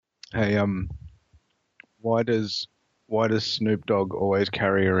Hey, why does Snoop Dogg always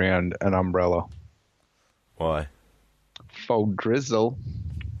carry around an umbrella? Why? Full drizzle.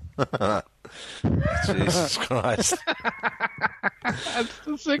 Jesus Christ. That's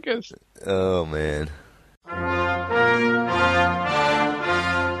the sickest. Oh, man.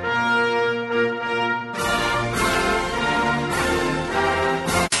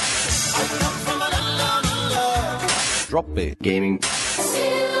 Drop it. Gaming.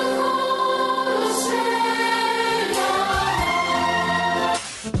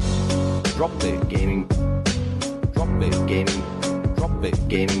 Drop it. Gaming. Drop it. Gaming. Drop it.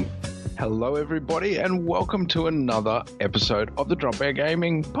 Gaming. Hello, everybody, and welcome to another episode of the Drop Air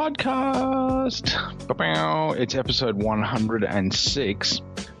Gaming Podcast. Ba-bow. It's episode 106.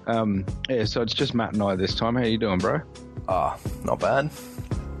 So it's just Matt and I this time. How you doing, bro? Not bad.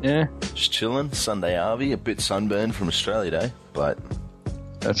 Yeah, Just chilling. Sunday Arvy. A bit sunburned from Australia Day, but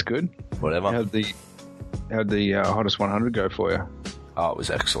that's good. whatever. How'd the hottest 100 go for you? Oh, it was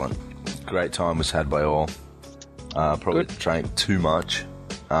excellent. Great time was had by all. Probably Good. drank too much.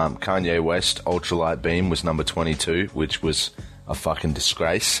 Kanye West Ultralight Beam was number 22, which was a fucking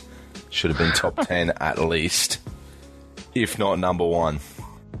disgrace. Should have been top 10 at least, if not number one.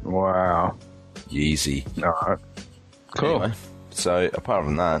 Wow. Yeezy. All right. Cool. Anyway, so apart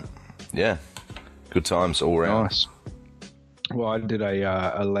from that, yeah, good times all round. Nice. Well, I did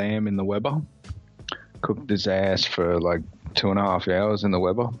a lamb in the Weber. Cooked his ass for like 2.5 hours in the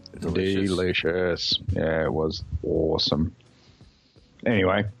Weber. Delicious. Yeah, it was awesome.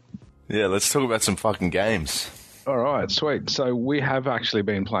 Anyway, Yeah, let's talk about some fucking games. all right, sweet. So we have actually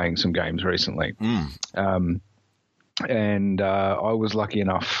been playing some games recently. And I was lucky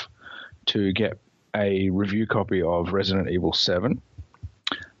enough to get a review copy of Resident Evil 7,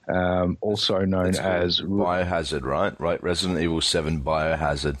 also known It's called as... Biohazard, right? Right, Resident Evil 7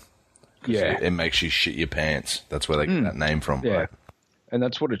 Biohazard. Yeah. It makes you shit your pants. That's where they get that name from. Yeah, Right? and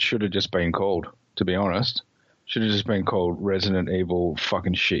that's what it should have just been called, to be honest. Should have just been called Resident Evil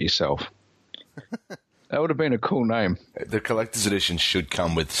fucking shit yourself. That would have been a cool name. The collector's edition should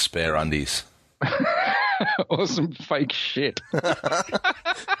come with spare undies. Or some fake shit.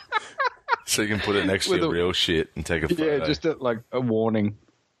 So you can put it next to With your a- real shit and take a photo. Yeah, just like a warning.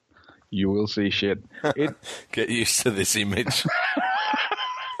 You will see shit. It, Get used to this image.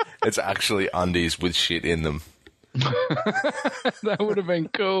 It's actually undies with shit in them. that would have been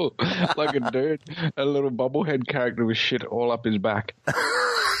cool. Like a dude, a little bobblehead character with shit all up his back.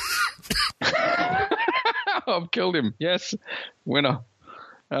 I've killed him. Yes, winner.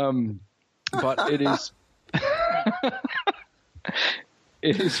 But it is...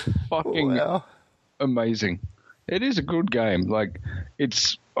 It is fucking Wow. amazing. It is a good game. Like,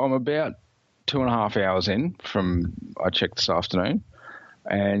 I'm about 2.5 hours in from, I checked this afternoon,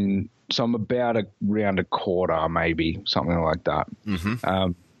 and so I'm about around a quarter, maybe, something like that.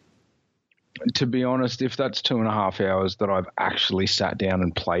 Mm-hmm. To be honest, if that's 2.5 hours that I've actually sat down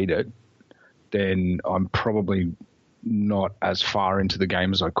and played it, then I'm probably not as far into the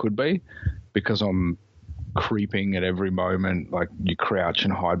game as I could be, because I'm creeping at every moment. Like, you crouch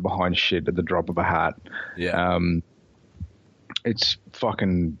and hide behind shit at the drop of a hat. Yeah. It's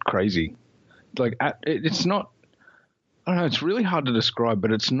fucking crazy. Like, it's not, I don't know, it's really hard to describe,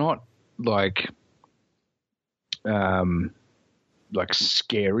 but it's not like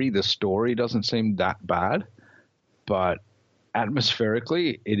scary. The story doesn't seem that bad, but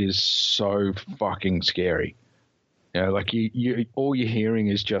atmospherically it is so fucking scary. You know, like you all you're hearing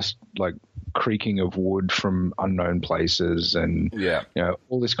is just like creaking of wood from unknown places, and Yeah. you know,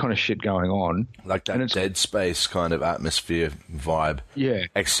 all this kind of shit going on. Like that And it's- Dead Space kind of atmosphere vibe. Yeah,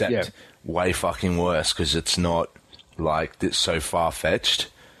 Except yeah. way fucking worse because it's not like it's so far-fetched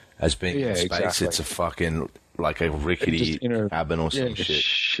as being Yeah, in space. exactly. It's a fucking, like a rickety Just in a cabin or some yeah, shit.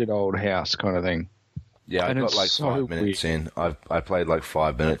 shit old house kind of thing. Yeah, I And got it's like so 5 minutes in. I played like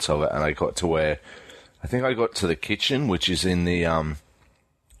 5 minutes of it, and I got to where I think I got to the kitchen, which is in the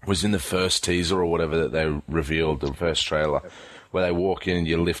was in the first teaser or whatever that they revealed, the first trailer, where they walk in and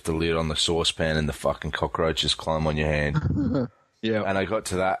you lift the lid on the saucepan and the fucking cockroaches climb on your hand. Yeah, And I got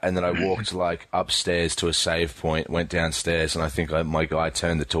to that, and then I walked like upstairs to a save point, went downstairs, and I think my guy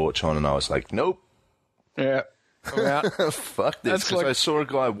turned the torch on, and I was like, nope. yeah. I'm out. Fuck this, That's because like- I saw a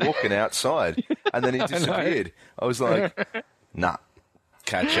guy walking outside, and then he disappeared. I was like, nah,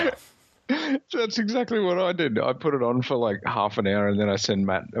 catch up. That's exactly what I did. I put it on for like half an hour, and then I send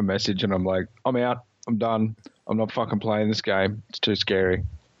Matt a message, and I'm like, I'm out. I'm done. I'm not fucking playing this game. It's too scary.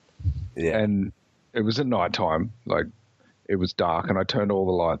 Yeah. And it was at night time. Like, it was dark, and I turned all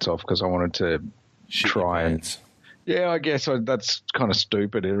the lights off because I wanted to Shit try your and... pants. Yeah, I guess that's kind of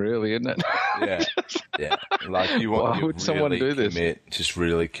stupid, really, isn't it? Yeah, yeah. Like you want Why to would someone do this? just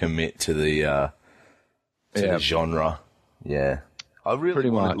really commit to the the genre. Yeah, I really Pretty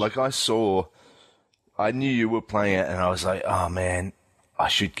wanted. much. Like I knew you were playing it, and I was like, oh man, I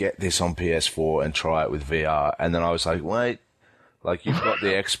should get this on PS4 and try it with VR. And then I was like, wait, like you've got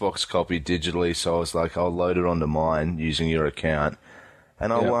the Xbox copy digitally, so I was like, I'll load it onto mine using your account,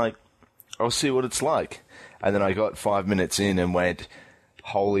 and I'll see what it's like. And then I got 5 minutes in and went,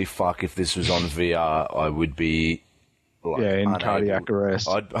 holy fuck, if this was on VR, I would be like, in cardiac arrest.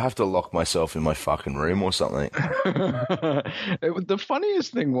 I'd have to lock myself in my fucking room or something. The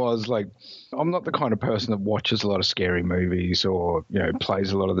funniest thing was, like, I'm not the kind of person that watches a lot of scary movies or,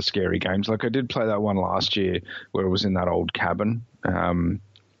 plays a lot of the scary games. Like, I did play that one last year where it was in that old cabin. Can't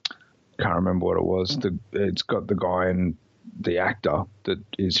remember what it was. It's got the guy and the actor that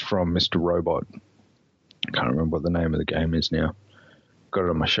is from Mr. Robot. I can't remember what the name of the game is now. Got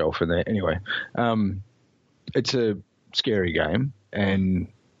it on my shelf in there. Anyway, it's a scary game, and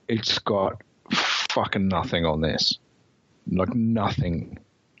it's got fucking nothing on this. Like, nothing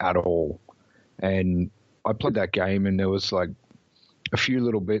at all. And I played that game, and there was, like, a few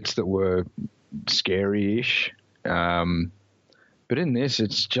little bits that were scary-ish. But in this,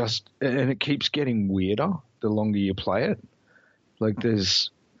 it's just... And it keeps getting weirder the longer you play it. Like, there's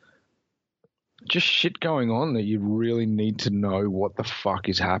just shit going on that you really need to know what the fuck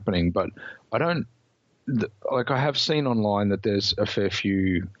is happening. But I don't, like, I have seen online that there's a fair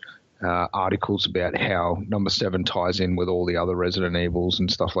few articles about how number 7 ties in with all the other Resident Evils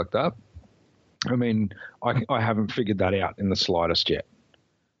and stuff like that. I mean, I haven't figured that out in the slightest yet,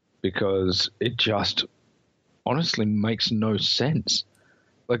 because it just honestly makes no sense.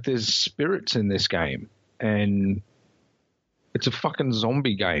 Like, there's spirits in this game, and it's a fucking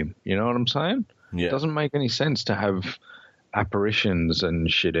zombie game. You know what I'm saying? Yeah. It doesn't make any sense to have apparitions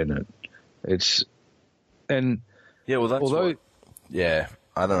and shit in it. Yeah, well, that's yeah,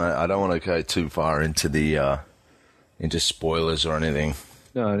 I don't know. I don't want to go too far into the into spoilers or anything.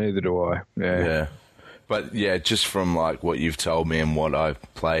 No, neither do I. Yeah. But yeah, just from like what you've told me and what I've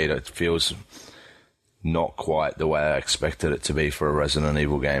played, it feels not quite the way I expected it to be for a Resident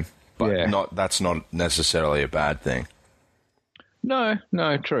Evil game. But that's not necessarily a bad thing. No,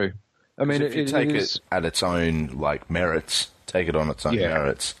 true. I mean, if you take it at its own like merits, take it on its own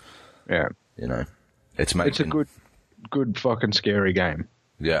merits. Yeah, it's a good fucking scary game.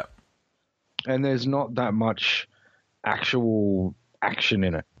 Yeah, and there's not that much actual action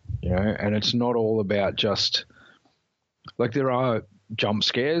in it, and it's not all about just like, there are jump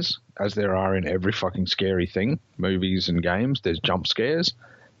scares, as there are in every fucking scary thing, movies and games. There's jump scares.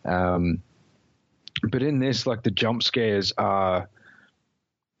 But in this, like, the jump scares are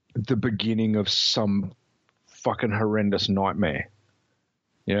the beginning of some fucking horrendous nightmare.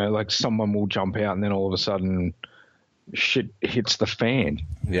 Like, someone will jump out and then all of a sudden shit hits the fan.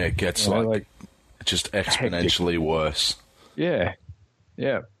 Yeah, it gets like just exponentially worse. Yeah.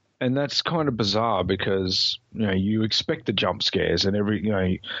 Yeah. And that's kind of bizarre because, you expect the jump scares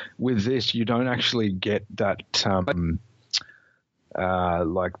and with this, you don't actually get that,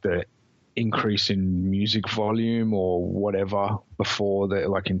 like the increase in music volume or whatever before the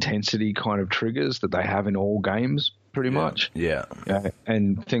like intensity kind of triggers that they have in all games pretty much. Yeah.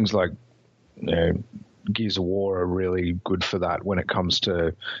 And things like, Gears of War are really good for that when it comes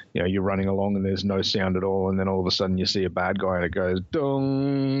to, you're running along and there's no sound at all, and then all of a sudden you see a bad guy and it goes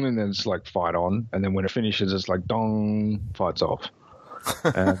dong, and then it's like fight on, and then when it finishes it's like dong, fights off.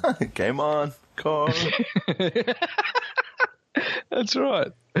 Game on, Carl. That's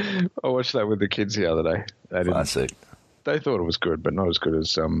right. I watched that with the kids the other day. Classic. They thought it was good, but not as good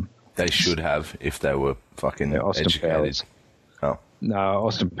as they should have if they were fucking Austin educated. Powers. Oh no,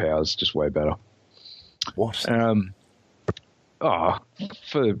 Austin Powers just way better. What?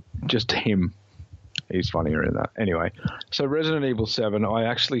 For just him, he's funnier in that. Anyway, so Resident Evil 7, I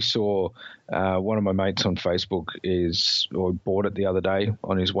actually saw one of my mates on Facebook bought it the other day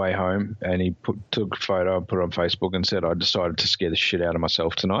on his way home, and he took a photo and put it on Facebook and said, I decided to scare the shit out of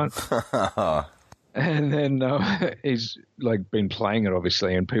myself tonight. And then he's like been playing it,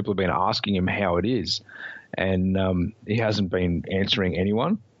 obviously, and people have been asking him how it is, and he hasn't been answering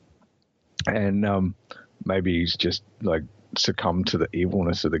anyone. And maybe he's just like succumbed to the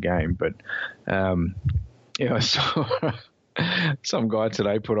evilness of the game. But I saw some guy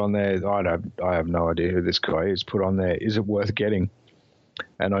today put on there, I have no idea who this guy is, put on there, is it worth getting?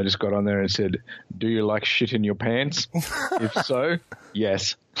 And I just got on there and said, do you like shit in your pants? If so,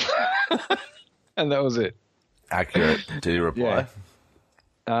 yes. And that was it. Accurate. Did he reply?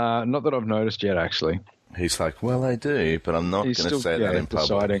 Yeah. Not that I've noticed yet, actually. He's like, well, I do, but I'm not going to say that in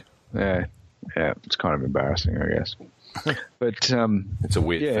public. Yeah, it's kind of embarrassing, I guess. But it's a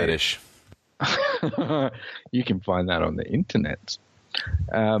weird fetish. You can find that on the internet.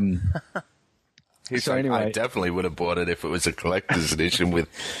 He's like, anyway, I definitely would have bought it if it was a collector's edition with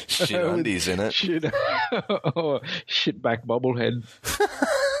shit undies in it. Shitback bobblehead.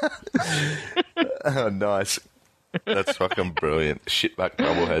 Oh, nice. That's fucking brilliant. Shitback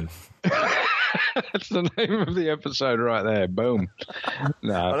bobblehead. That's the name of the episode right there. Boom.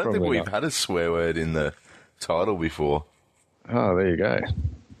 No, I don't think we've had a swear word in the title before. Oh, there you go.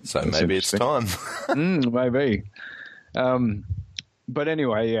 So that's maybe it's time. Maybe. But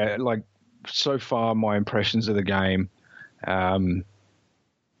anyway, yeah, like so far my impressions of the game,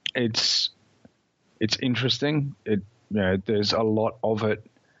 it's interesting. There's a lot of it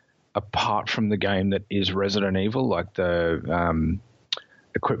apart from the game that is Resident Evil, like the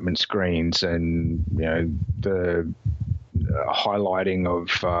equipment screens and the highlighting of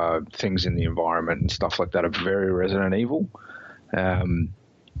things in the environment and stuff like that are very Resident Evil.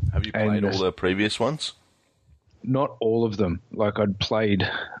 Have you played all the previous ones? Not all of them. Like I played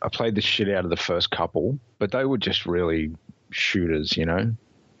the shit out of the first couple, but they were just really shooters,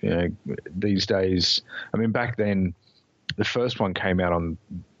 These days, I mean, back then, the first one came out on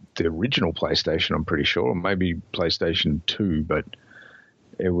the original PlayStation, I'm pretty sure, or maybe PlayStation 2, but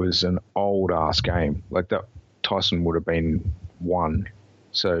it was an old-ass game. Like that, Tyson would have been 1,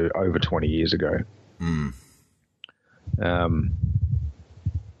 so over 20 years ago.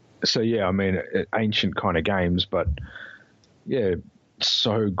 So, yeah, I mean, ancient kind of games, but, yeah,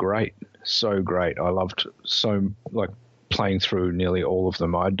 so great. So great. I loved playing through nearly all of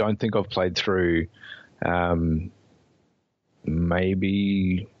them. I don't think I've played through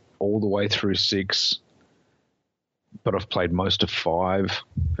maybe all the way through 6, but I've played most of 5.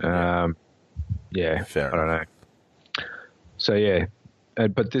 Fair I don't know. So, yeah,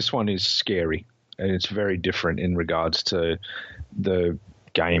 but this one is scary, and it's very different in regards to the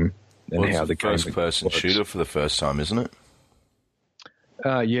game and how the game first-person shooter for the first time, isn't it?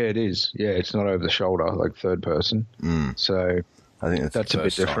 Yeah, it is. Yeah, it's not over the shoulder, like third person. So I think that's a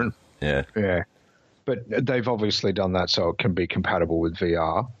bit different. Yeah. But they've obviously done that so it can be compatible with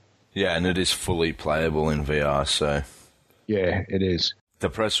VR. Yeah, and it is fully playable in VR, so... Yeah, it is. The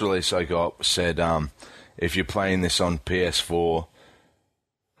press release I got said if you're playing this on PS4,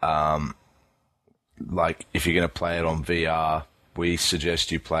 if you're going to play it on VR, we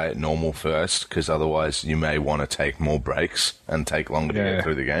suggest you play it normal first, because otherwise you may want to take more breaks and take longer to get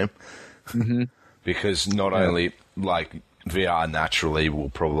through the game. Mm-hmm. Because not only, VR naturally will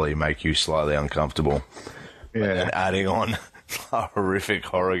probably make you slightly uncomfortable, but then adding on a horrific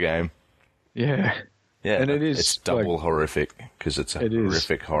horror game. Yeah. Yeah, and it is it's double horrific, because it's a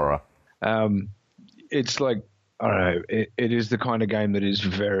horrific horror. It's like, I don't know, it is the kind of game that is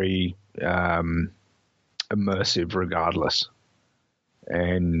very immersive regardless.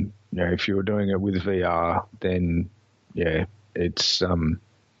 And if you were doing it with VR, then it's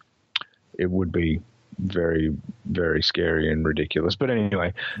it would be very, very scary and ridiculous. But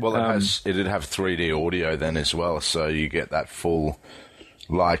anyway, well, it'd have 3D audio then as well, so you get that full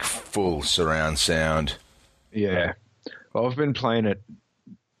surround sound. Yeah, well, I've been playing it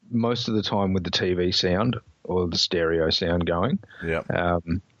most of the time with the TV sound or the stereo sound going. Yeah.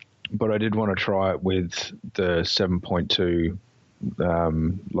 But I did want to try it with the 7.2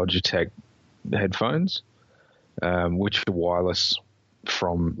 Logitech headphones, which are wireless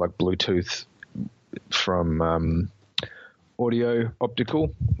from Bluetooth from Audio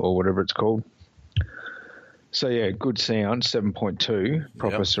Optical or whatever it's called. So yeah, good sound, 7.2,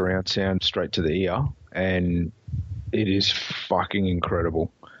 proper surround sound straight to the ear, and it is fucking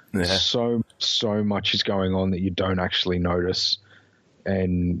incredible. Yeah. So much is going on that you don't actually notice,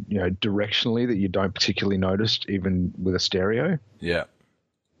 and directionally that you don't particularly notice, even with a stereo. Yeah,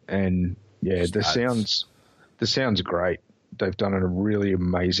 and the sounds are great. They've done a really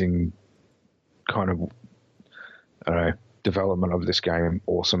amazing kind of development of this game.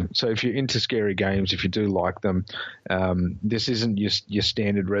 Awesome. So if you're into scary games, if you do like them, this isn't your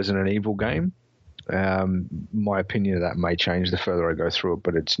standard Resident Evil game. My opinion of that may change the further I go through it,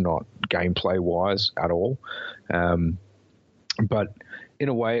 but it's not gameplay wise at all. But in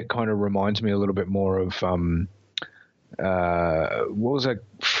a way, it kind of reminds me a little bit more of what was that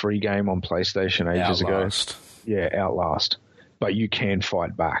free game on PlayStation ages ago? Yeah, Outlast. But you can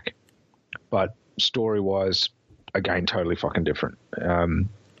fight back. But story-wise, again, totally fucking different.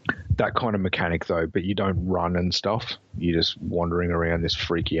 That kind of mechanic, though, but you don't run and stuff. You're just wandering around this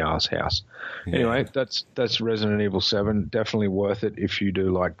freaky-ass house. Yeah. Anyway, that's Resident Evil 7. Definitely worth it if you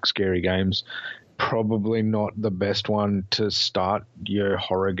do like scary games. probably not the best one to start your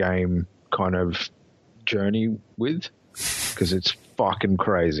horror game kind of journey with, because it's fucking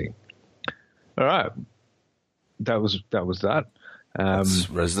crazy. All right, that was that. That's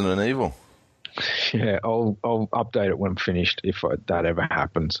Resident Evil. Yeah, I'll update it when finished if that ever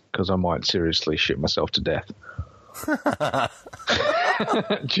happens, because I might seriously shit myself to death.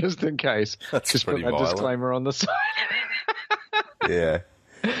 Just in case. That's just pretty put that violent. disclaimer on the side. Yeah.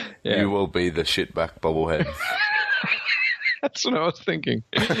 Yeah. You will be the shitback bobblehead. That's what I was thinking.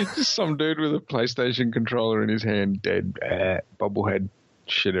 Just some dude with a PlayStation controller in his hand, dead, bobblehead,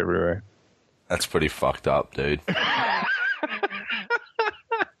 shit everywhere. That's pretty fucked up, dude.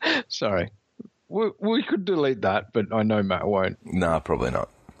 Sorry. We could delete that, but I know Matt won't. Nah, probably not.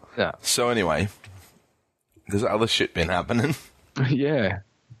 Yeah. So anyway, there's other shit been happening. Yeah.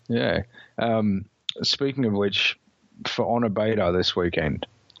 Speaking of which, for Honor Beta this weekend,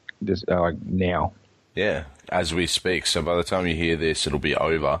 now. Yeah, as we speak. So by the time you hear this, it'll be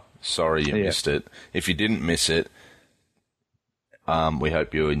over. Sorry you missed it. If you didn't miss it, we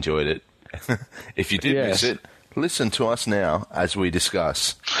hope you enjoyed it. If you did miss it, listen to us now as we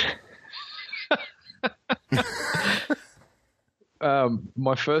discuss.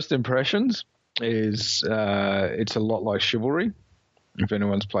 My first impressions is it's a lot like Chivalry. If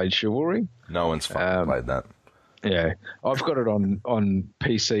anyone's played Chivalry. No one's fucking played that. Yeah, I've got it on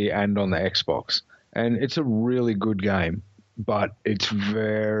PC and on the Xbox, and it's a really good game, but it's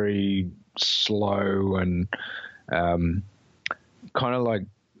very slow and kind of like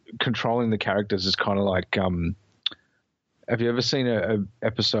controlling the characters is kind of like. Have you ever seen a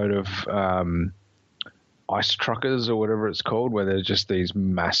episode of Ice Truckers or whatever it's called, where there's just these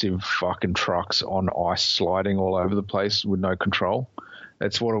massive fucking trucks on ice sliding all over the place with no control?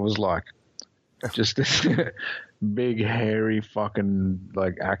 That's what it was like. Just this big, hairy, fucking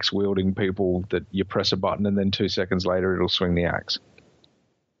like axe wielding people that you press a button and then 2 seconds later it'll swing the axe.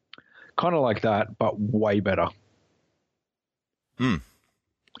 Kind of like that, but way better.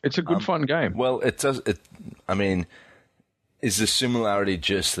 It's a good, fun game. Well, it does. I mean, is the similarity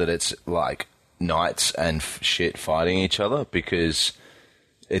just that it's like knights and shit fighting each other? Because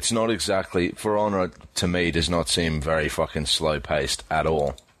it's not exactly, For Honor to me does not seem very fucking slow paced at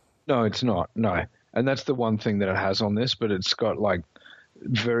all. No, it's not. No. And that's the one thing that it has on this, but it's got like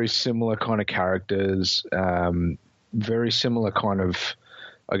very similar kind of characters, very similar kind of,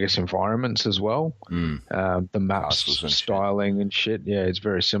 I guess, environments as well. The maps, styling and shit. Yeah, it's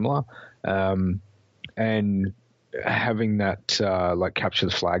very similar. And having that like capture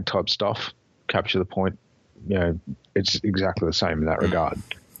the flag type stuff, capture the point, it's exactly the same in that regard.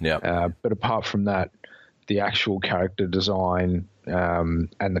 Yeah. But apart from that, the actual character design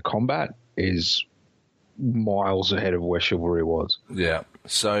and the combat is miles ahead of where Chivalry was. Yeah.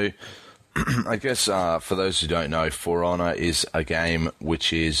 So I guess for those who don't know, For Honor is a game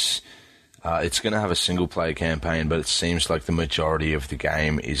which is it's going to have a single player campaign, but it seems like the majority of the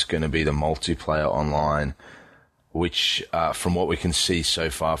game is going to be the multiplayer online, which from what we can see so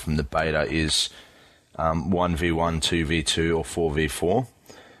far from the beta is 1v1, 2v2 or 4v4.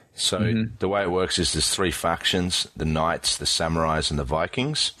 So the way it works is there's 3 factions, the Knights, the Samurais and the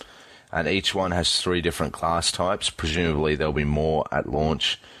Vikings, and each one has 3 different class types. Presumably there'll be more at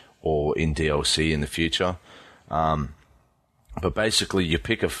launch or in DLC in the future. But basically you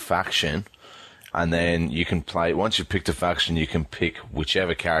pick a faction and then you can play, once you've picked a faction, you can pick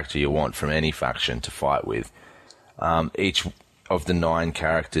whichever character you want from any faction to fight with. Each of the 9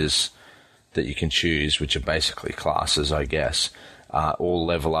 characters that you can choose, which are basically classes, I guess, all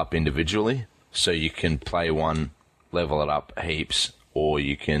level up individually. So you can play one, level it up heaps, or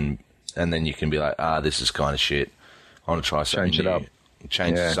you can, and then you can be like, this is kind of shit. I want to try something Change new. it up.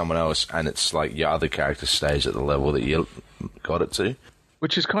 Change to someone else, and it's like your other character stays at the level that you got it to.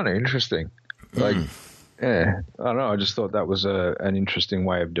 Which is kind of interesting. Like, yeah, I don't know. I just thought that was an interesting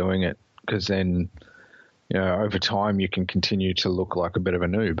way of doing it, because then, over time you can continue to look like a bit of a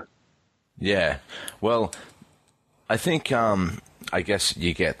noob. Yeah. Well, I think, I guess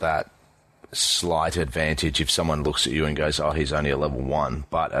you get that slight advantage if someone looks at you and goes, oh, he's only a level 1.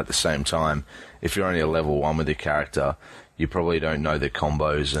 But at the same time, if you're only a level 1 with your character, you probably don't know the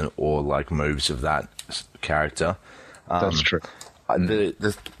combos or like moves of that character. That's true.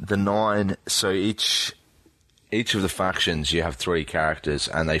 The 9, so each of the factions, you have 3 characters,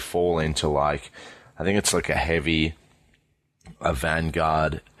 and they fall into like, I think it's like a heavy, a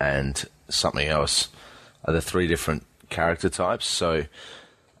vanguard, and something else. Are the 3 different character types? So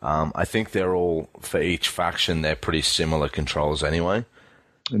I think they're all, for each faction, they're pretty similar controls anyway.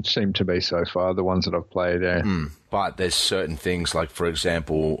 It seemed to be so far, the ones that I've played, yeah. But there's certain things, like, for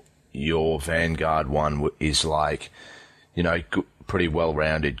example, your Vanguard one is like, you know, pretty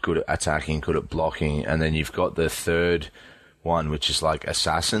well-rounded, good at attacking, good at blocking, and then you've got the third one, which is like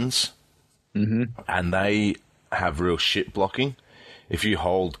Assassins, and they have real shit blocking. If you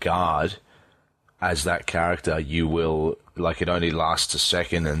hold guard as that character, you will, like, it only lasts a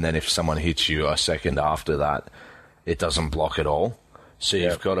second, and then if someone hits you a second after that, it doesn't block at all. So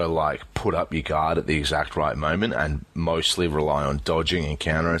you've got to, like, put up your guard at the exact right moment and mostly rely on dodging and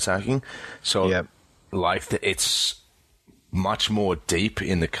counterattacking. So, it's much more deep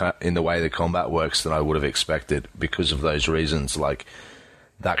in the way the combat works than I would have expected because of those reasons. Like,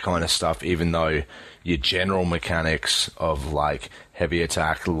 that kind of stuff, even though your general mechanics of, like, heavy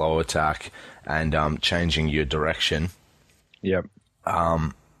attack, low attack, and changing your direction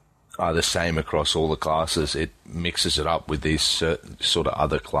are the same across all the classes. It mixes it up with these sort of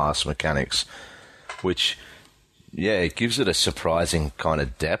other class mechanics, which, it gives it a surprising kind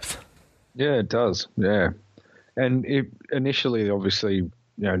of depth. Yeah, it does. Yeah. And initially, obviously,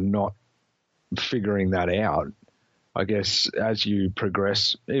 not figuring that out, I guess as you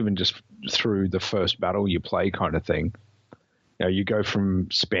progress, even just through the first battle you play kind of thing, you go from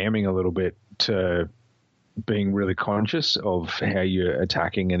spamming a little bit to being really conscious of how you're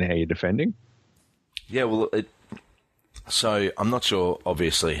attacking and how you're defending. Yeah, well, so I'm not sure,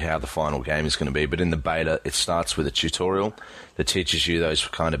 obviously, how the final game is going to be, but in the beta, it starts with a tutorial that teaches you those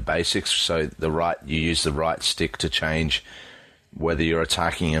kind of basics. So you use the right stick to change whether you're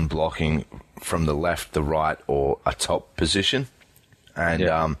attacking and blocking from the left, the right, or a top position.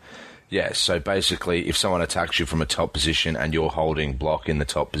 And so basically, if someone attacks you from a top position and you're holding block in the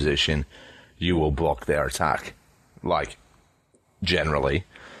top position, you will block their attack, like, generally.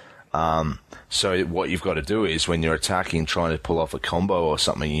 So what you've got to do is, when you're attacking, trying to pull off a combo or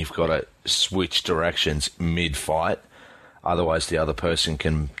something, you've got to switch directions mid-fight. Otherwise, the other person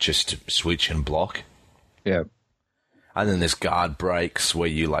can just switch and block. Yeah. And then there's guard breaks where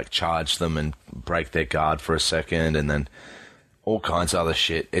you, like, charge them and break their guard for a second, and then all kinds of other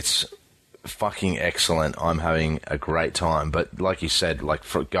shit. It's fucking excellent. I'm having a great time. But like you said, like,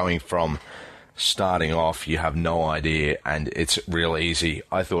 going from starting off, you have no idea, and it's real easy.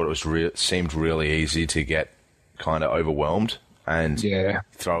 I thought it seemed really easy to get kind of overwhelmed and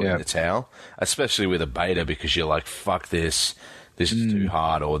throw it in the towel, especially with a beta, because you're like, fuck this is too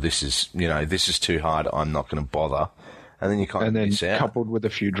hard, or this is too hard, I'm not going to bother. And then you kind of miss out. Coupled with a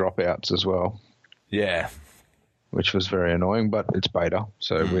few dropouts as well. Yeah. Which was very annoying, but it's beta,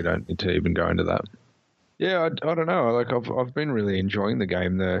 so we don't need to even go into that. Yeah, I don't know. Like, I've been really enjoying the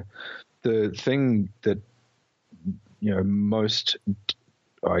game. The thing that, most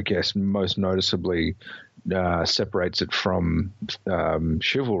noticeably separates it from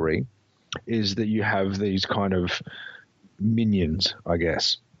Chivalry is that you have these kind of minions, I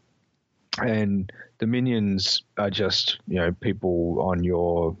guess. And the minions are just, people on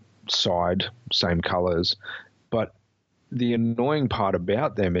your side, same colors. But the annoying part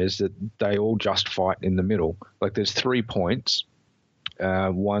about them is that they all just fight in the middle. Like, there's 3 points.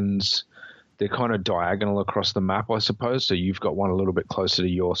 They're kind of diagonal across the map, I suppose. So you've got one a little bit closer to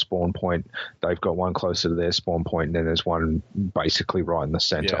your spawn point. They've got one closer to their spawn point, and then there's one basically right in the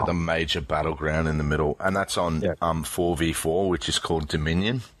center. Yeah, the major battleground in the middle. And that's on 4v4, which is called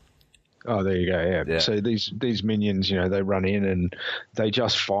Dominion. Oh, there you go, yeah. So these minions, they run in and they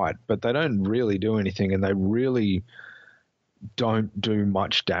just fight, but they don't really do anything, and they really don't do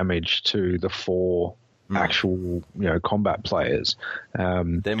much damage to the 4 actual, combat players.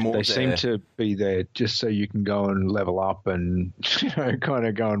 They seem to be there just so you can go and level up and, kind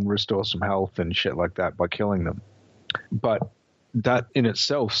of go and restore some health and shit like that by killing them. But that in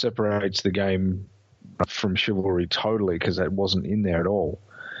itself separates the game from Chivalry totally, because that wasn't in there at all.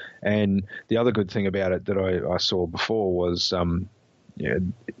 And the other good thing about it that I saw before was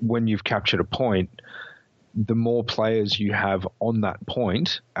when you've captured a point, the more players you have on that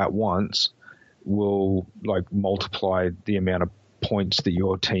point at once will, like, multiply the amount of points that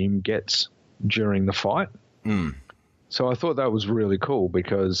your team gets during the fight. So I thought that was really cool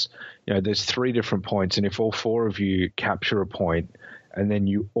because, there's 3 different points, and if all 4 of you capture a point and then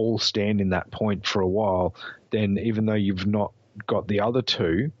you all stand in that point for a while, then even though you've not got the other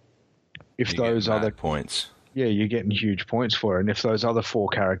 2, if those other points, you're getting huge points for it. And if those other 4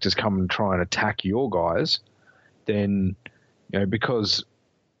 characters come and try and attack your guys, then, because,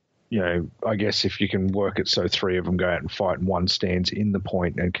 I guess if you can work it so 3 of them go out and fight and 1 stands in the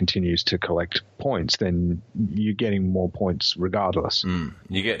point and continues to collect points, then you're getting more points regardless.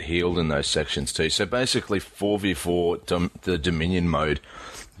 You get healed in those sections too. So basically 4v4, the Dominion mode,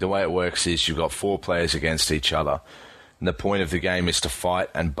 the way it works is you've got 4 players against each other. And the point of the game is to fight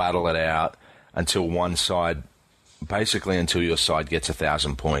and battle it out until one side, basically until your side gets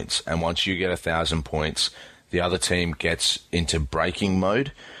 1,000 points. And once you get 1,000 points, the other team gets into breaking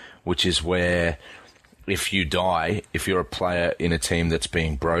mode, which is where if you die, if you're a player in a team that's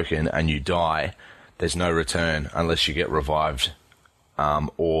being broken and you die, there's no return unless you get revived,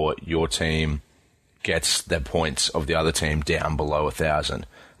 or your team gets their points of the other team down below 1,000.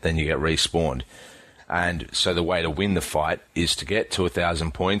 Then you get respawned. And so the way to win the fight is to get to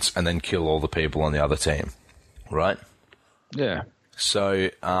 1,000 points and then kill all the people on the other team, right? Yeah. So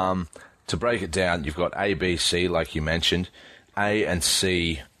to break it down, you've got A, B, C, like you mentioned. A and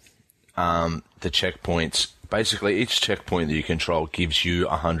C, the checkpoints. Basically, each checkpoint that you control gives you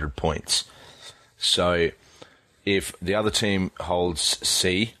 100 points. So if the other team holds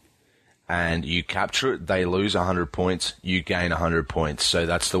C and you capture it, they lose 100 points, you gain 100 points. So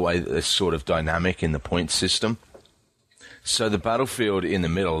that's the way that it's sort of dynamic in the point system. So the battlefield in the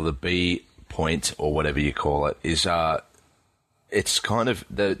middle, the B point, or whatever you call it, is it's kind of,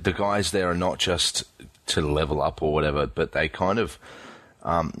 the guys there are not just to level up or whatever, but they kind of,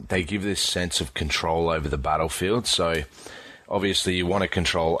 they give this sense of control over the battlefield. So obviously you want to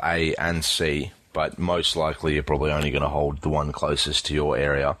control A and C, but most likely you're probably only going to hold the one closest to your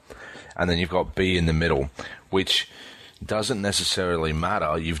area. And then you've got B in the middle, which doesn't necessarily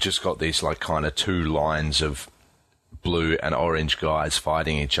matter. You've just got these like kind of two lines of blue and orange guys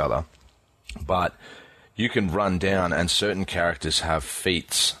fighting each other. But you can run down, and certain characters have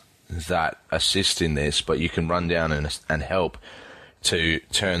feats that assist in this, but you can run down and help to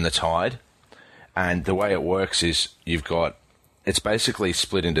turn the tide. And the way it works is it's basically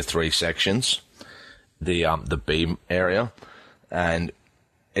split into three sections. The B area, and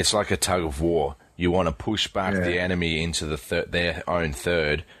it's like a tug of war. You want to push back the enemy into their own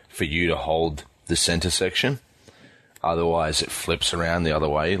third for you to hold the center section. Otherwise, it flips around the other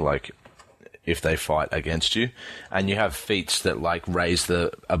way, like if they fight against you. And you have feats that like raise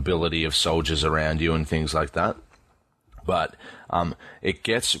the ability of soldiers around you and things like that. But it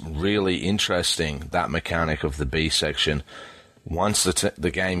gets really interesting, that mechanic of the B section, once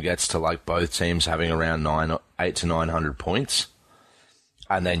the game gets to like both teams having around 800 to 900 points.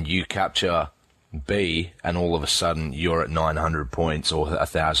 And then you capture B, and all of a sudden you're at 900 points or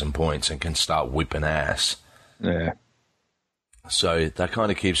 1,000 points and can start whipping ass. Yeah. So that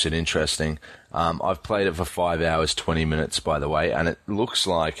kind of keeps it interesting. I've played it for 5 hours, 20 minutes, by the way, and it looks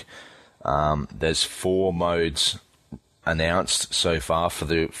like there's 4 modes announced so far for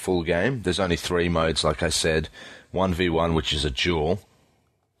the full game. There's only 3 modes, like I said. 1v1, which is a duel.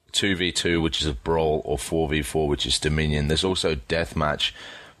 2v2, which is a brawl, or 4v4, which is Dominion. There's also Deathmatch,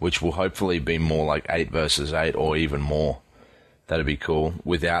 which will hopefully be more like 8 versus 8 or even more. That'd be cool.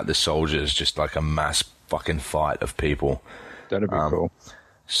 Without the soldiers, just like a mass fucking fight of people. That'd be cool.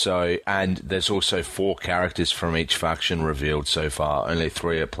 So, and there's also 4 characters from each faction revealed so far. Only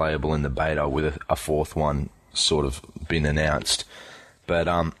 3 are playable in the beta, with a 4th one sort of been announced. But,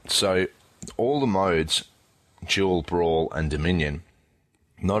 so all the modes, Duel, Brawl, and Dominion,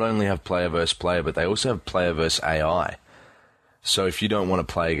 not only have player versus player, but they also have player versus AI. So if you don't want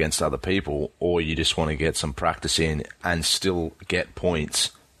to play against other people, or you just want to get some practice in and still get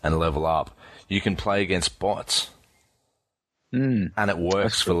points and level up, you can play against bots. And it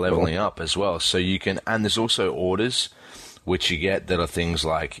works for leveling up as well. So you can, and there's also orders which you get that are things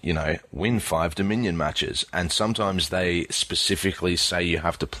like, win 5 Dominion matches. And sometimes they specifically say you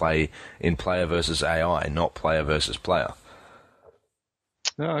have to play in player versus AI, not player versus player.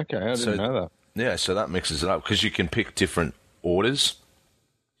 Oh, okay. I didn't know that. Yeah, so that mixes it up, because you can pick different orders,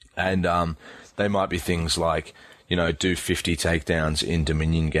 and they might be things like, do 50 takedowns in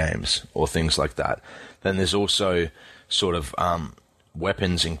Dominion games, or things like that. Then there's also sort of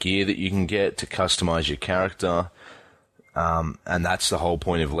weapons and gear that you can get to customize your character, and that's the whole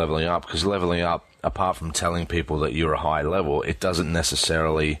point of leveling up, because leveling up, apart from telling people that you're a high level, it doesn't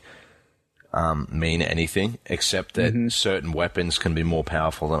necessarily mean anything, except that certain weapons can be more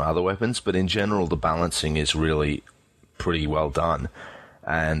powerful than other weapons. But in general, the balancing is really pretty well done.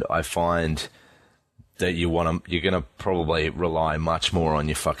 And I find that you're going to probably rely much more on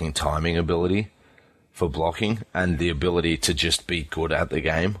your fucking timing ability for blocking, and the ability to just be good at the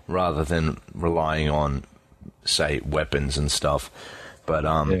game, rather than relying on, say, weapons and stuff. But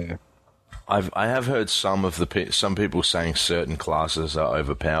I have heard some people saying certain classes are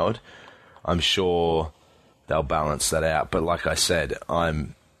overpowered. I'm sure they'll balance that out. But like I said, I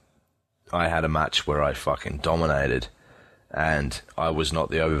had a match where I fucking dominated, and I was not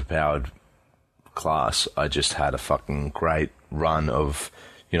the overpowered class. I just had a fucking great run of,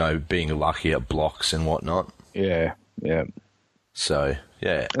 being lucky at blocks and whatnot. Yeah. Yeah. So,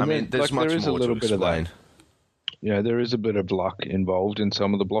 yeah. And I mean, then, there's like, much there is a more to little bit of that. explain. Yeah, there is a bit of luck involved in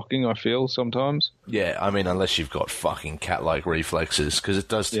some of the blocking, I feel, sometimes. Yeah, I mean, unless you've got fucking cat-like reflexes, because it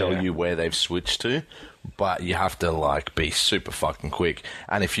does tell Yeah. you where they've switched to, but you have to, like, be super fucking quick.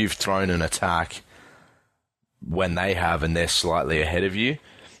 And if you've thrown an attack when they have and they're slightly ahead of you,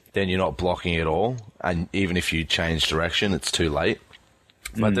 then you're not blocking at all. And even if you change direction, it's too late.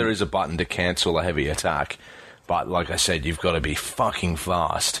 But there is a button to cancel a heavy attack. But like I said, you've got to be fucking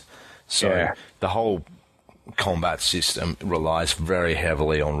fast. So Yeah. the whole combat system relies very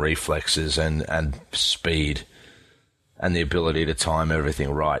heavily on reflexes and speed and the ability to time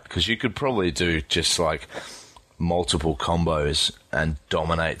everything right. Because you could probably do just like multiple combos and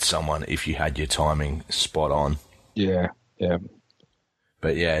dominate someone if you had your timing spot on. Yeah, yeah.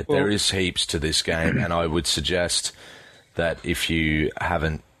 But yeah, there is heaps to this game, and I would suggest that if you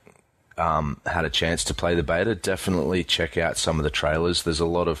haven't had a chance to play the beta, definitely check out some of the trailers. There's a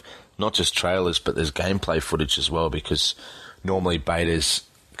lot of, not just trailers, but there's gameplay footage as well, because normally betas,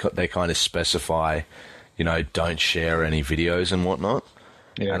 they kind of specify, you know, don't share any videos and whatnot.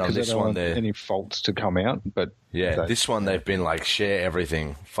 Yeah, and on because this I don't one, want they're, any faults to come out. But yeah, this one they've been like, share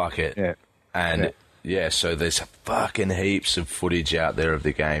everything, fuck it. Yeah. And yeah, so there's fucking heaps of footage out there of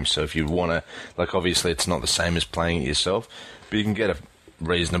the game. So if you want to, like, obviously it's not the same as playing it yourself, but you can get a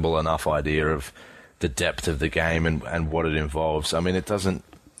reasonable enough idea of the depth of the game and what it involves. I mean,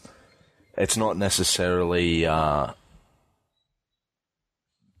 it's not necessarily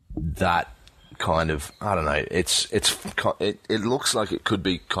that kind of, I don't know, it looks like it could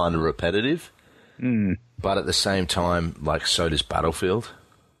be kind of repetitive, but at the same time, like, so does Battlefield.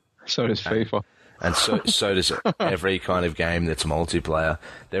 So does FIFA. And so does every kind of game that's multiplayer.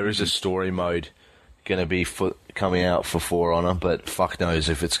 There is a story mode going to be coming out for For Honor, but fuck knows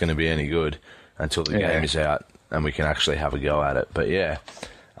if it's going to be any good until the game is out and we can actually have a go at it. But yeah,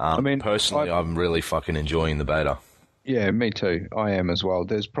 I mean, personally, I'm really fucking enjoying the beta. Yeah, me too. I am as well.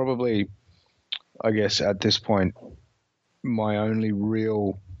 There's probably, I guess, at this point, my only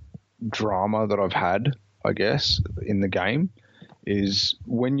real drama that I've had, I guess, in the game is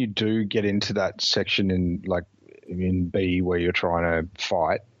when you do get into that section in B where you're trying to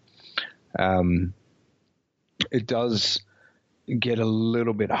fight, it does get a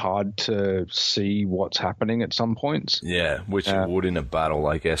little bit hard to see what's happening at some points. Yeah, which it would in a battle,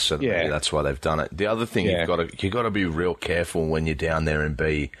 I guess. So maybe that's why they've done it. The other thing you've got to be real careful when you're down there in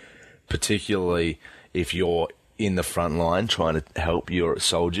B, particularly if you're in the front line trying to help your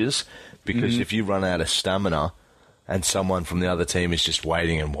soldiers, because if you run out of stamina and someone from the other team is just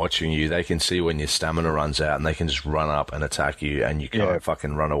waiting and watching you, they can see when your stamina runs out and they can just run up and attack you and you can't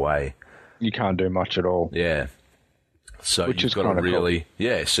fucking run away. You can't do much at all. Yeah. So Which you've is got to really... cool.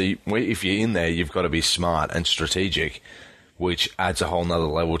 Yeah, so if you're in there, you've got to be smart and strategic, which adds a whole nother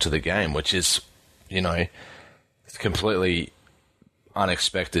level to the game, which is, you know, completely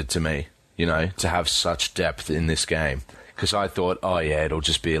unexpected to me, you know, to have such depth in this game. Because I thought, oh yeah, it'll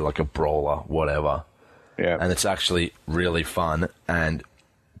just be like a brawler, whatever. Yeah. And it's actually really fun and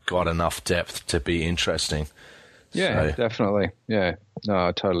got enough depth to be interesting. Yeah, So, definitely. Yeah. No,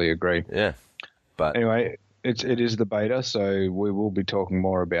 I totally agree. yeah. But Anyway, it is the beta, so we will be talking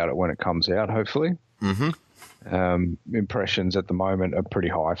more about it when it comes out, hopefully. Mm-hmm. Impressions at the moment are pretty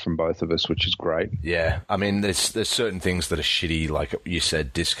high from both of us, which is great. yeah, I mean, there's certain things that are shitty, like you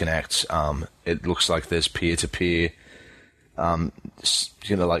said, disconnects. It looks like there's peer-to-peer,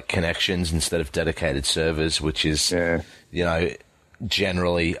 you know, like connections instead of dedicated servers, which is, you know,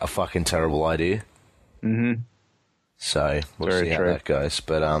 generally a fucking terrible idea. Mm-hmm. So we'll see how that goes.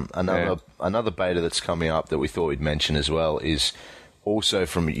 But another beta that's coming up that we thought we'd mention as well is also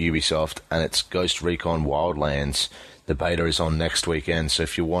from Ubisoft, and it's Ghost Recon Wildlands. The beta is on next weekend, so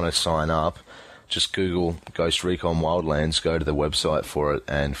if you want to sign up, just Google Ghost Recon Wildlands, go to the website for it,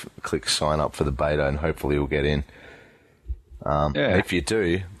 and click sign up for the beta, and hopefully you'll get in. If you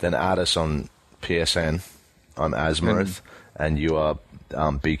do, then add us on PSN. I'm Asmarith, and you are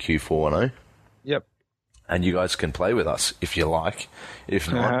BQ410. Yep. And you guys can play with us if you like. If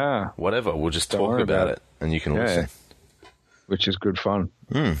not, whatever. We'll just talk about it, and you can listen. Which is good fun.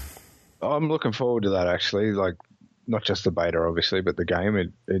 I'm looking forward to that, actually. Like, not just the beta, obviously, but the game.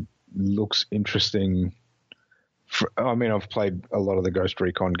 It looks interesting. I mean, I've played a lot of the Ghost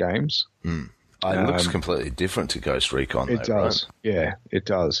Recon games. It looks completely different to Ghost Recon. It does. Right? Yeah, it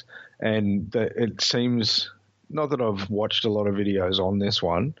does. And it seems, not that I've watched a lot of videos on this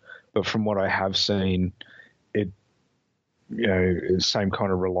one, but from what I have seen, it, you know, is same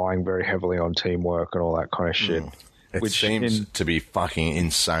kind of relying very heavily on teamwork and all that kind of shit. It seems to be fucking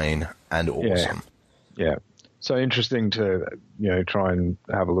insane and awesome. Yeah. So interesting to try and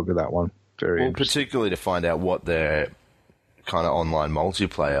have a look at that one. Very interesting. Particularly to find out what their kind of online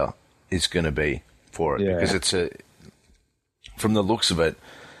multiplayer is going to be for it, because it's from the looks of it,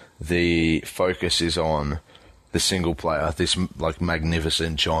 the focus is on the single player, this like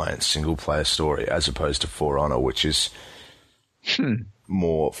magnificent giant single player story, as opposed to For Honor, which is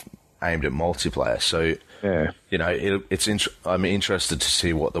more aimed at multiplayer. So I'm interested to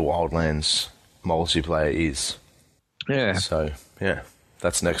see what the Wildlands multiplayer is. Yeah. So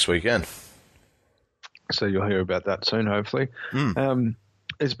that's next weekend. So you'll hear about that soon, hopefully.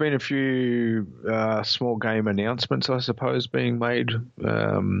 There's been a few small game announcements, I suppose, being made,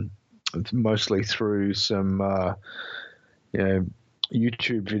 mostly through some YouTube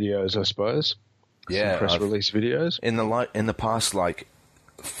videos, I suppose. Yeah, some press release videos. In the past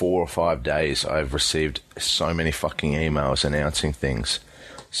 4 or 5 days, I've received so many fucking emails announcing things.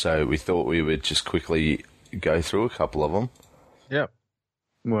 So we thought we would just quickly go through a couple of them. Yep.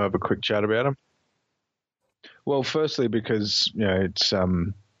 We'll have a quick chat about them. Well, firstly, because it's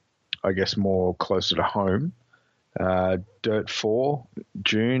I guess more closer to home. Dirt 4,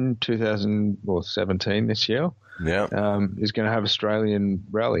 June 2017 this year. Yeah, is going to have Australian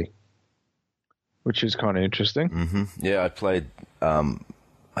rally, which is kind of interesting. Mm-hmm. Yeah, I played.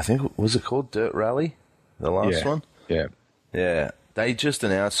 I think was it called Dirt Rally, the last one. Yeah. They just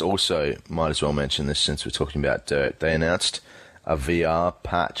announced. Also, might as well mention this since we're talking about Dirt. They announced a VR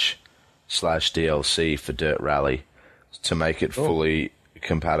patch /DLC for Dirt Rally to make it fully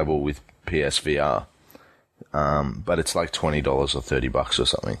compatible with PSVR. But it's like $20 or $30 or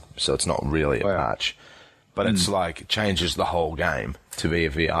something. So it's not really a patch. But it's it changes the whole game to be a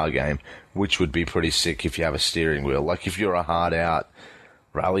VR game, which would be pretty sick if you have a steering wheel. Like if you're a hard out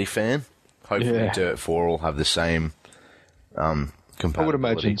rally fan, hopefully Dirt 4 will have the same compatibility. I would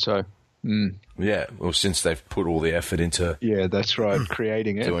imagine so. Yeah, well, since they've put all the effort into... Yeah, that's right,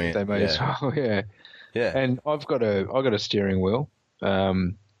 creating it. They may as well, yeah. And I've got a steering wheel.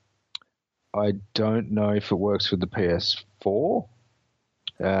 I don't know if it works with the PS4,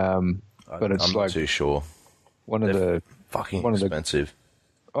 but it's I'm not too sure. They're fucking expensive.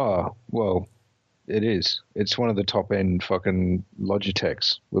 Oh, well, it is. It's one of the top-end fucking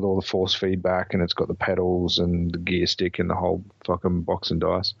Logitechs with all the force feedback, and it's got the pedals and the gear stick and the whole fucking box and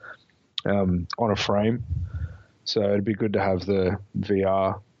dice on a frame. So it'd be good to have the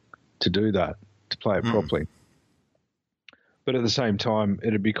VR to do that, to play it properly. But at the same time,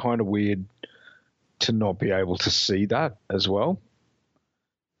 it'd be kind of weird to not be able to see that as well.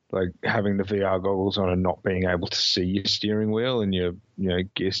 Like having the VR goggles on and not being able to see your steering wheel and your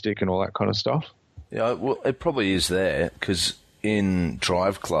gear stick and all that kind of stuff. Yeah, well, it probably is there because in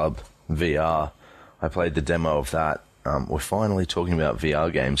Drive Club VR, I played the demo of that. We're finally talking about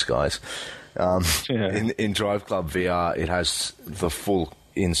VR games, guys. In Drive Club VR, it has the full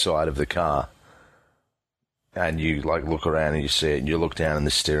inside of the car. And you look around and you see it, and you look down and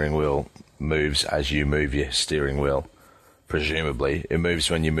the steering wheel moves as you move your steering wheel. Presumably, it moves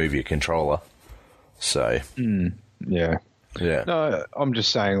when you move your controller. So, yeah. No, I'm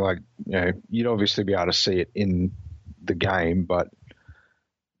just saying, you'd obviously be able to see it in the game, but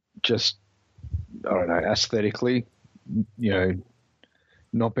just, I don't know, aesthetically,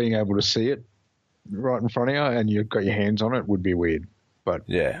 not being able to see it right in front of you and you've got your hands on it would be weird. But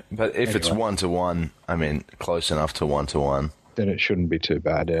if it's 1-to-1, I mean, close enough to 1-to-1, then it shouldn't be too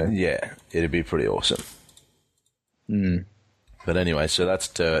bad. Yeah, it'd be pretty awesome. But anyway, so that's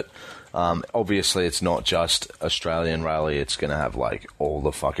Dirt. Obviously, it's not just Australian rally. It's going to have all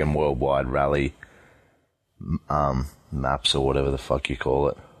the fucking worldwide rally maps or whatever the fuck you call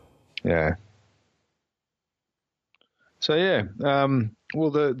it. Yeah. So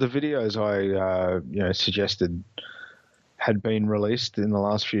well, the videos I suggested had been released in the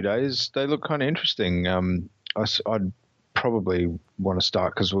last few days. They look kind of interesting. I'd probably want to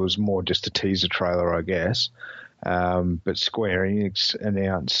start because it was more just a teaser trailer, I guess. But Square Enix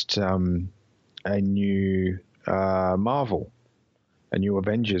announced a new Marvel, a new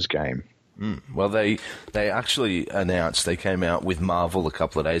Avengers game. Well, they actually announced, they came out with Marvel a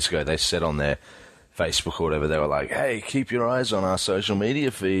couple of days ago. They said on their Facebook or whatever, they were like, hey, keep your eyes on our social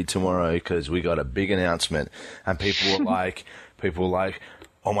media feed tomorrow because we got a big announcement. And people were like,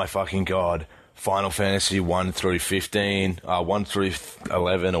 oh my fucking God, Final Fantasy 1 through 15, 1 through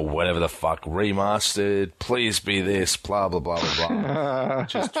 11 or whatever the fuck, remastered, please be this, blah, blah, blah, blah, blah.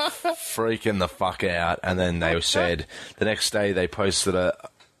 Just freaking the fuck out. And then they said, the next day they posted a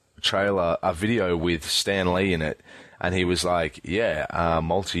video with Stan Lee in it. And he was like,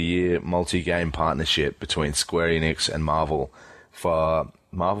 multi-year, multi-game partnership between Square Enix and Marvel for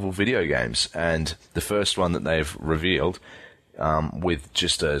Marvel video games. And the first one that they've revealed, with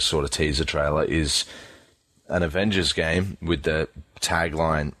just a sort of teaser trailer, is an Avengers game with the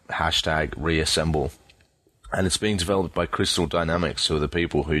tagline #reassemble. And it's being developed by Crystal Dynamics, who are the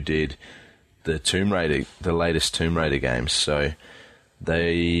people who did the latest Tomb Raider games. So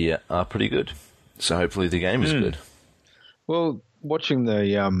they are pretty good. So hopefully the game is good. Well, watching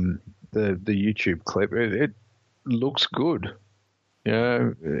the YouTube clip, it looks good. You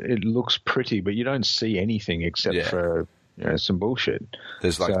know, it looks pretty, but you don't see anything except for some bullshit.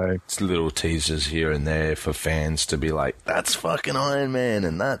 There's little teasers here and there for fans to be like, "That's fucking Iron Man,"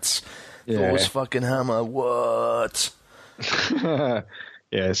 and "That's Thor's fucking hammer." What?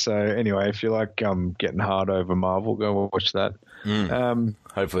 Yeah. So anyway, if you like getting hard over Marvel, go watch that.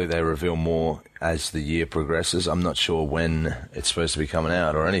 Hopefully they reveal more as the year progresses. I'm not sure when it's supposed to be coming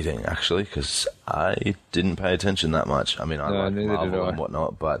out or anything, actually, because I didn't pay attention that much. I mean, I like Marvel and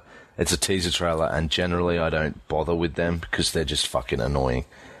whatnot, but it's a teaser trailer, and generally I don't bother with them because they're just fucking annoying.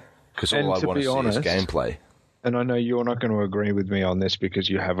 Because all I want to see is gameplay. And I know you're not going to agree with me on this because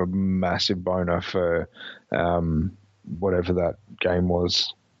you have a massive boner for whatever that game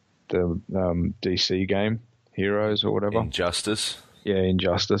was, the DC game, Heroes or whatever. Injustice? Yeah,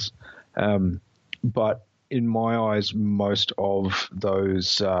 Injustice. But in my eyes, most of those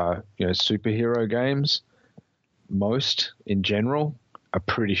superhero games, most in general, are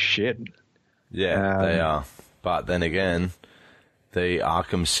pretty shit. Yeah, they are. But then again, the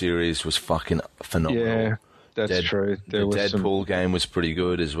Arkham series was fucking phenomenal. Yeah, that's true. The Deadpool game was pretty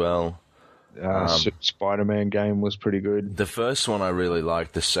good as well. Spider-Man game was pretty good. The first one I really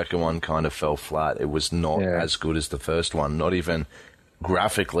liked. The second one kind of fell flat. It was not as good as the first one. Not even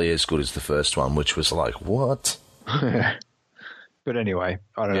graphically as good as the first one, which was like, what? But anyway,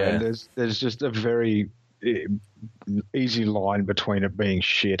 I don't know. There's just a very easy line between it being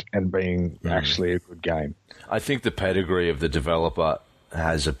shit and being actually a good game. I think the pedigree of the developer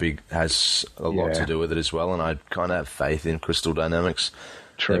has a lot to do with it as well, and I kind of have faith in Crystal Dynamics.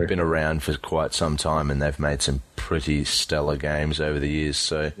 True. They've been around for quite some time, and they've made some pretty stellar games over the years.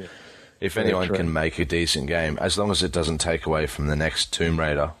 So, if anyone can make a decent game, as long as it doesn't take away from the next Tomb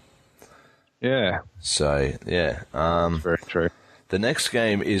Raider. Yeah. So, yeah. Very true. The next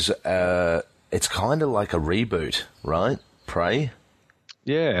game is it's kind of like a reboot, right? Prey.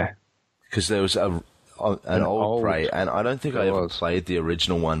 Yeah. Because there was an old Prey, and I don't think I ever played the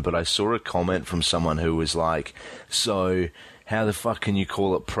original one, but I saw a comment from someone who was like, so how the fuck can you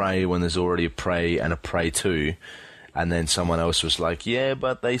call it Prey when there's already a Prey and a Prey 2? And then someone else was like, yeah,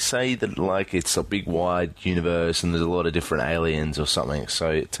 but they say that like it's a big wide universe and there's a lot of different aliens or something.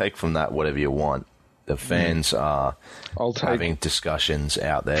 So take from that whatever you want. The fans are having discussions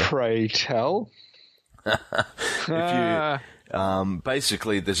out there. Pray tell.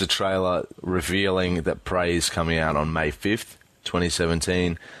 Basically, there's a trailer revealing that Prey is coming out on May 5th,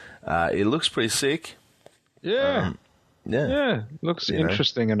 2017. It looks pretty sick. Yeah. Looks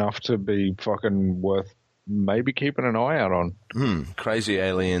interesting enough to be fucking worth maybe keeping an eye out on. Crazy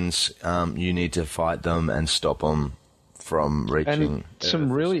aliens. You need to fight them and stop them from reaching. And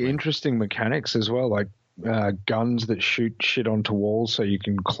some really interesting mechanics as well, like guns that shoot shit onto walls so you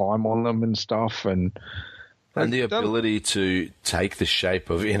can climb on them and stuff, and the ability to take the shape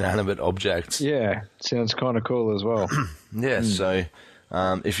of inanimate objects. Yeah, sounds kind of cool as well. So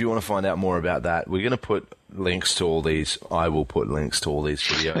if you want to find out more about that, we're going to put links to all these. I will put links to all these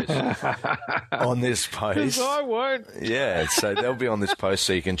videos on this post. Because I won't. Yeah, so they'll be on this post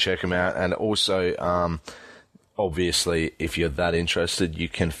so you can check them out. And also, obviously, if you're that interested, you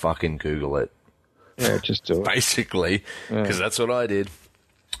can fucking Google it. Yeah, just do it. Basically, because that's what I did.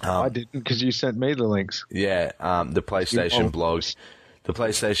 I didn't, because you sent me the links. Yeah, the PlayStation blog. The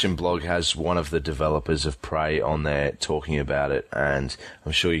PlayStation blog has one of the developers of Prey on there talking about it, and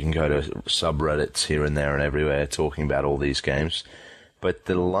I'm sure you can go to subreddits here and there and everywhere talking about all these games. But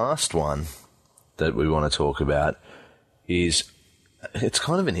the last one that we want to talk about is, it's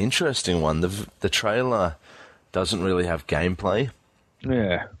kind of an interesting one. The trailer doesn't really have gameplay.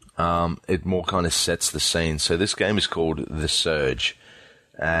 Yeah. It more kind of sets the scene. So this game is called The Surge,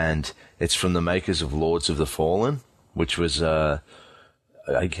 and it's from the makers of Lords of the Fallen, which was, I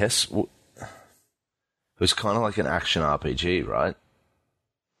guess, it was kind of like an action RPG, right?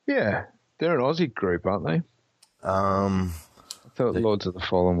 Yeah. They're an Aussie group, aren't they? I thought Lords of the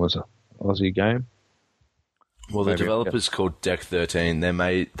Fallen was an Aussie game. Well, the developer's called Deck 13.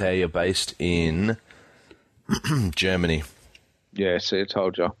 They are based in Germany. Yeah, see, I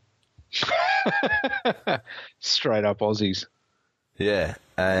told you. Straight up Aussies. Yeah,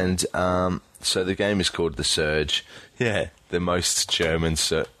 and so the game is called The Surge. Yeah, the most German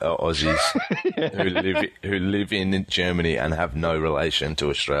Aussies who live in Germany and have no relation to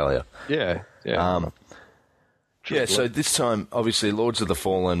Australia. Yeah. Yeah, so this time, obviously, Lords of the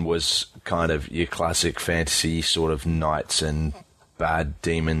Fallen was kind of your classic fantasy sort of knights and bad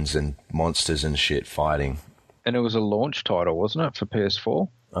demons and monsters and shit fighting. And it was a launch title, wasn't it, for PS4?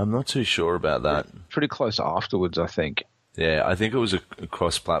 I'm not too sure about that. Pretty close afterwards, I think. Yeah, I think it was a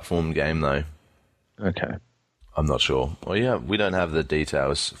cross-platform game, though. Okay. I'm not sure. Well, yeah, we don't have the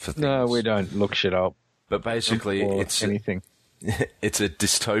details for things. No, we don't look shit up. But basically, it's anything. It's a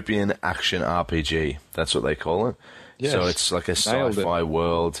dystopian action RPG. That's what they call it. Yes. So it's like a sci-fi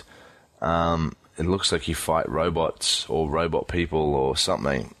world. It looks like you fight robots or robot people or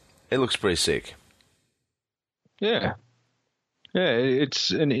something. It looks pretty sick. Yeah. Yeah,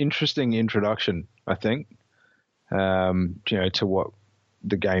 it's an interesting introduction, I think, to what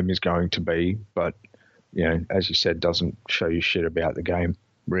the game is going to be. But, as you said, doesn't show you shit about the game.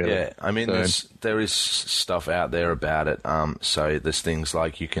 Really. Yeah, I mean, there is stuff out there about it. So there's things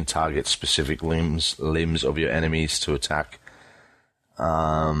like you can target specific limbs of your enemies to attack.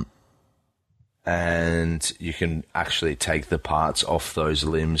 And you can actually take the parts off those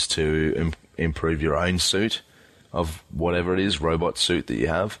limbs to improve your own suit of whatever it is, robot suit that you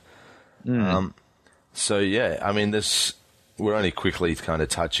have. So yeah, I mean, we're only quickly kind of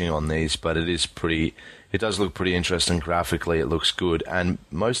touching on these, but it does look pretty interesting graphically. It looks good. And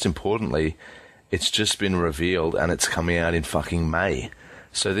most importantly, it's just been revealed and it's coming out in fucking May.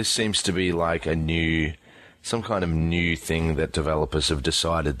 So this seems to be like some kind of new thing that developers have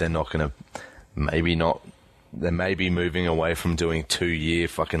decided they're not going to, they may be moving away from doing 2-year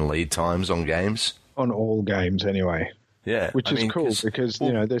fucking lead times on games. On all games anyway. Yeah. Which is cool because,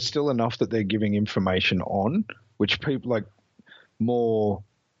 there's still enough that they're giving information on, which people like more...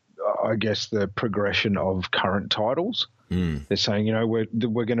 I guess the progression of current titles. They're saying, we're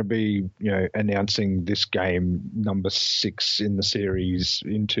going to be, announcing this game number 6 in the series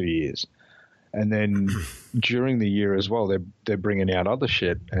in 2 years, and then during the year as well, they're bringing out other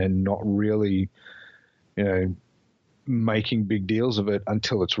shit and not really, making big deals of it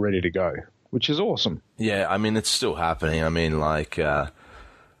until it's ready to go, which is awesome. Yeah, I mean, it's still happening. I mean, like,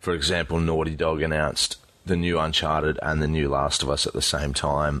 for example, Naughty Dog announced the new Uncharted and the new Last of Us at the same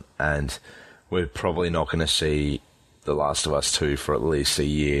time, and we're probably not going to see The Last of Us 2 for at least a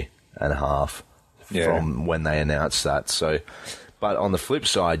year and a half from when they announced that. So, but on the flip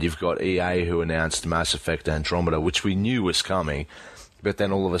side, you've got EA who announced Mass Effect Andromeda, which we knew was coming, but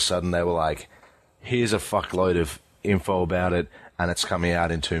then all of a sudden they were like, here's a fuckload of info about it, and it's coming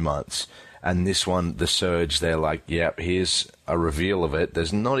out in 2 months. And this one, The Surge, they're like, yep, here's a reveal of it.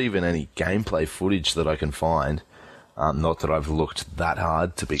 There's not even any gameplay footage that I can find. Not that I've looked that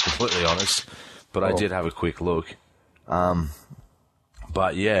hard, to be completely honest. But I did have a quick look.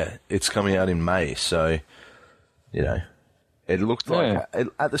 But yeah, it's coming out in May. So, it looked like...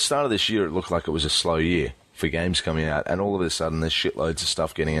 At the start of this year, it looked like it was a slow year for games coming out. And all of a sudden, there's shitloads of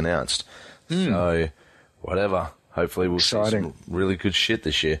stuff getting announced. So, whatever. Hopefully we'll see some really good shit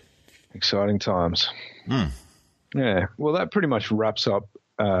this year. Exciting times. Yeah. Well, that pretty much wraps up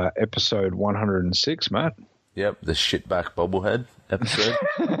episode 106, Matt. Yep, the shitback bobblehead episode.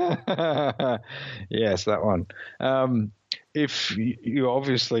 Yes, that one. If you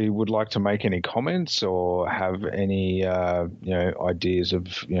obviously would like to make any comments or have any ideas of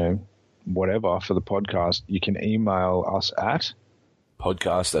whatever for the podcast, you can email us at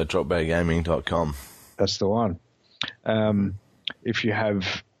podcast@dropbeargaming.com. That's the one. If you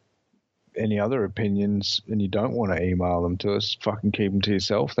have any other opinions and you don't want to email them to us, fucking keep them to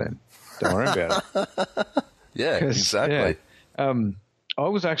yourself then. Don't worry about it. Yeah, exactly. Yeah, I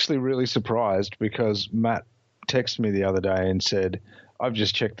was actually really surprised because Matt texted me the other day and said, I've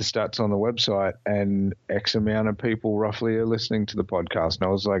just checked the stats on the website and X amount of people roughly are listening to the podcast. And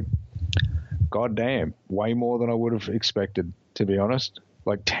I was like, God damn, way more than I would have expected, to be honest.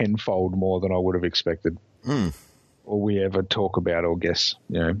 Like tenfold more than I would have expected. Or we ever talk about or guess,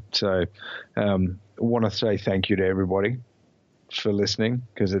 So I want to say thank you to everybody for listening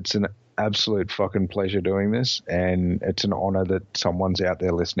because it's an absolute fucking pleasure doing this and it's an honor that someone's out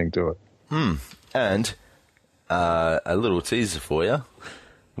there listening to it. And a little teaser for you.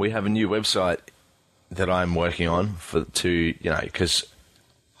 We have a new website that I'm working on because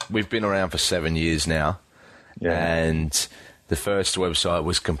we've been around for 7 years now. Yeah. And the first website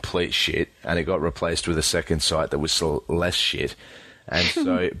was complete shit, and it got replaced with a second site that was still less shit. And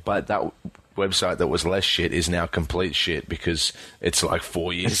so, but that website that was less shit is now complete shit because it's like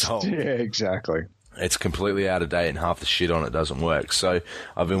 4 years old. Yeah, exactly. it's completely out of date and half the shit on it doesn't work. So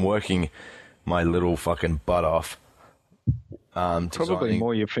I've been working my little fucking butt off. Probably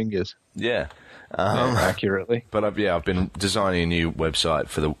more your fingers. Yeah. Accurately. But I've been designing a new website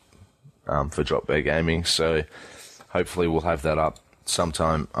for the for Drop Bear Gaming. So hopefully we'll have that up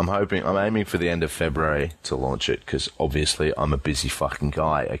sometime. I'm aiming for the end of February to launch it because obviously I'm a busy fucking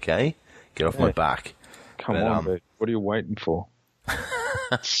guy. Okay, get off my back. Come on, dude. What are you waiting for?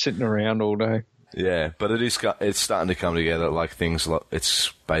 Sitting around all day. Yeah, but it's starting to come together. Like things,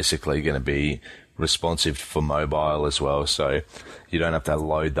 it's basically going to be responsive for mobile as well, so you don't have to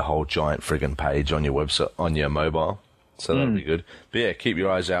load the whole giant friggin' page on your website on your mobile. So that'll be good. But yeah, keep your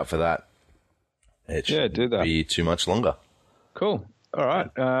eyes out for that. It shouldn't be too much longer. Cool. All right.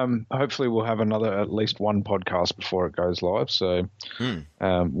 Hopefully we'll have at least one podcast before it goes live. So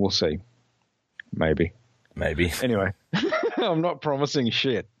we'll see. Maybe. Anyway, I'm not promising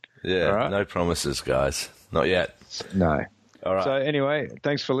shit. Yeah, right? No promises, guys. Not yet. No. All right. So anyway,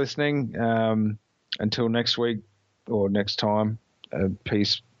 thanks for listening. Until next week or next time,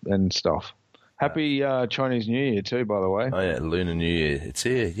 peace and stuff. Happy Chinese New Year too, by the way. Oh yeah, Lunar New Year. It's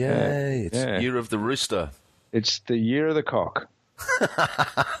here. Yay. It's the year of the rooster. It's the year of the cock.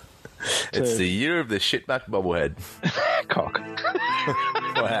 It's the year of the shitback bobblehead. Cock.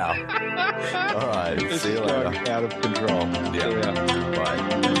 Wow. All right. See you later. Out of control. Yeah.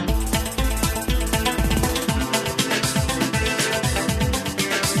 Bye.